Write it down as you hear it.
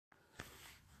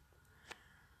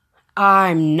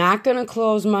I'm not gonna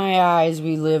close my eyes.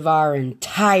 We live our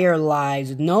entire lives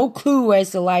with no clue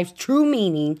as to life's true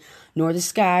meaning, nor the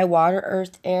sky, water,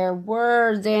 earth, air,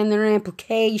 words, and their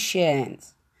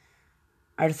implications.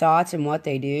 Our thoughts and what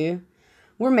they do.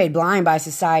 We're made blind by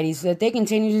society so that they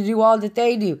continue to do all that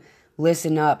they do.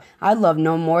 Listen up. I'd love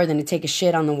no more than to take a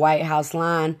shit on the White House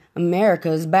line.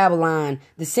 America is Babylon,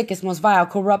 the sickest, most vile,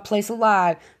 corrupt place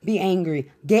alive. Be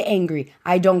angry. Get angry.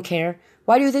 I don't care.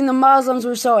 Why do you think the Muslims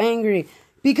were so angry?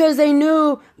 Because they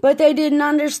knew, but they didn't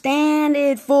understand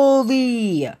it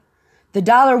fully. The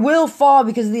dollar will fall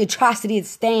because of the atrocity it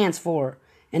stands for.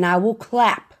 And I will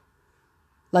clap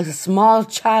like a small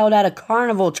child at a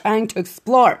carnival trying to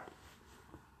explore.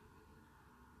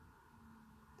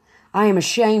 I am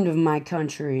ashamed of my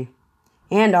country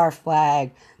and our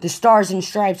flag. The stars and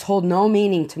stripes hold no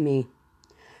meaning to me.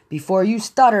 Before you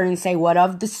stutter and say, what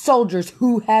of the soldiers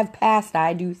who have passed,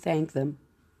 I do thank them.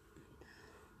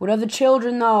 What of the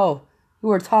children, though,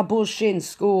 who are taught bullshit in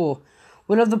school?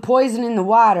 What of the poison in the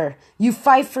water? You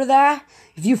fight for that?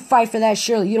 If you fight for that,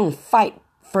 surely you don't fight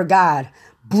for God.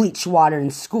 Bleach water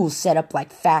in schools set up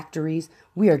like factories.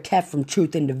 We are kept from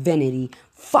truth and divinity.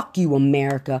 Fuck you,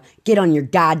 America. Get on your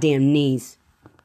goddamn knees.